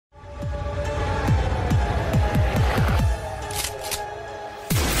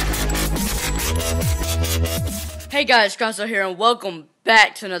Hey guys, Console here and welcome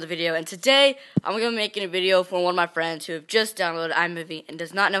back to another video. And today I'm going to be making a video for one of my friends who have just downloaded iMovie and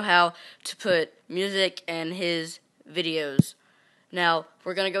does not know how to put music in his videos. Now,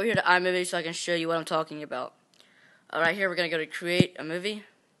 we're going to go here to iMovie so I can show you what I'm talking about. Alright, here we're going to go to Create a Movie.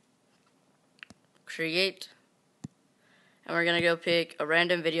 Create. And we're going to go pick a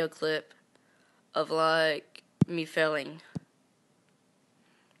random video clip of like me failing.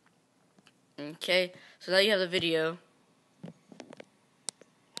 Okay, so now you have the video.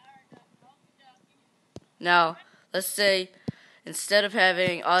 Now, let's say instead of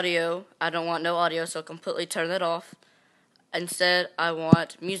having audio, I don't want no audio, so I'll completely turn that off. Instead, I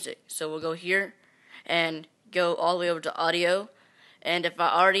want music. So we'll go here and go all the way over to audio. And if I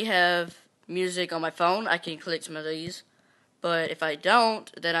already have music on my phone, I can click some of these. But if I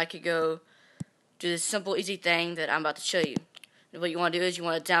don't, then I could go do this simple, easy thing that I'm about to show you. What you want to do is you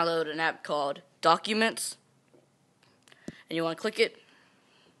want to download an app called Documents, and you want to click it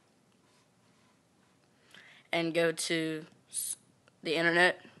and go to the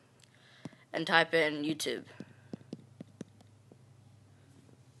internet and type in YouTube.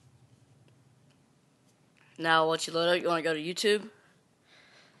 Now once you load it, you want to go to YouTube.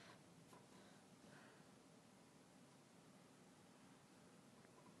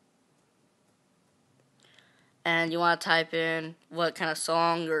 And you want to type in what kind of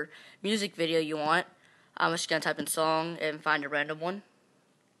song or music video you want. I'm just going to type in song and find a random one.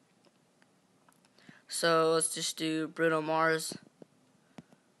 So let's just do Bruno Mars.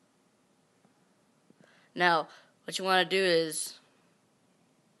 Now, what you want to do is...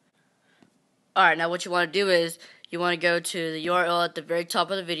 Alright, now what you want to do is you want to go to the URL at the very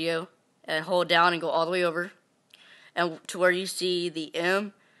top of the video and hold down and go all the way over. And to where you see the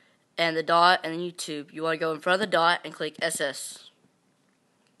M and the dot and YouTube, you want to go in front of the dot and click SS.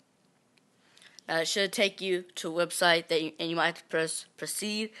 Now it should take you to a website that you might have to press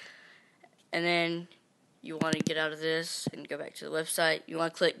proceed, and then you want to get out of this and go back to the website. You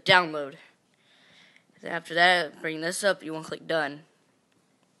want to click download. Then after that, bring this up, you want to click done.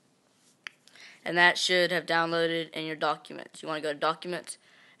 And that should have downloaded in your documents. You want to go to documents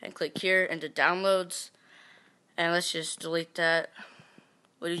and click here into downloads, and let's just delete that.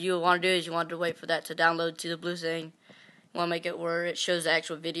 What you want to do is you want to wait for that to download to the blue thing. You want to make it where it shows the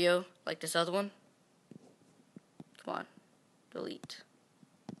actual video, like this other one. Come on, delete.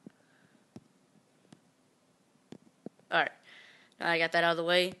 Alright, now I got that out of the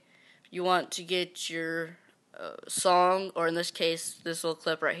way. You want to get your song, or in this case, this little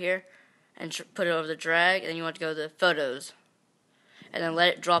clip right here, and put it over the drag, and then you want to go to photos, and then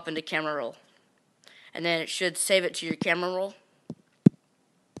let it drop into camera roll. And then it should save it to your camera roll.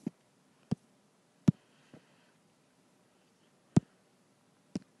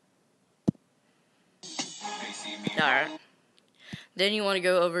 Alright. Then you want to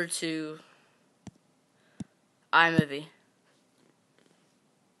go over to iMovie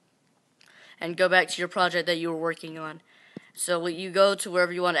and go back to your project that you were working on. So you go to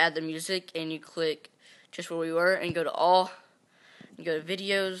wherever you want to add the music, and you click just where we were and go to all, and go to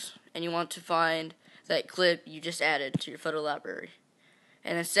videos, and you want to find that clip you just added to your photo library.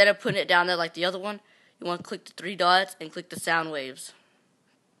 And instead of putting it down there like the other one, you want to click the three dots and click the sound waves.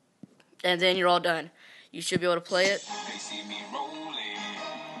 And then you're all done. You should be able to play it. They see me rolling,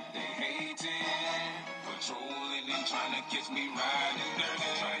 they hating, patrolling and trying to catch me riding dirty,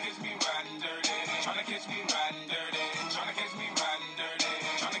 trying to catch me riding dirty, trying to catch me riding dirty, trying to catch me riding dirty,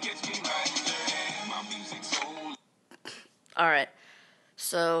 trying to catch me riding dirty. My music's so... Alright,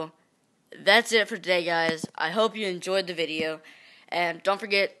 so that's it for today, guys. I hope you enjoyed the video, and don't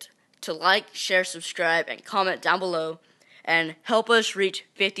forget to like, share, subscribe, and comment down below. And help us reach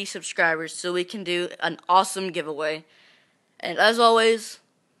 50 subscribers so we can do an awesome giveaway. And as always,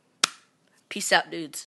 peace out, dudes.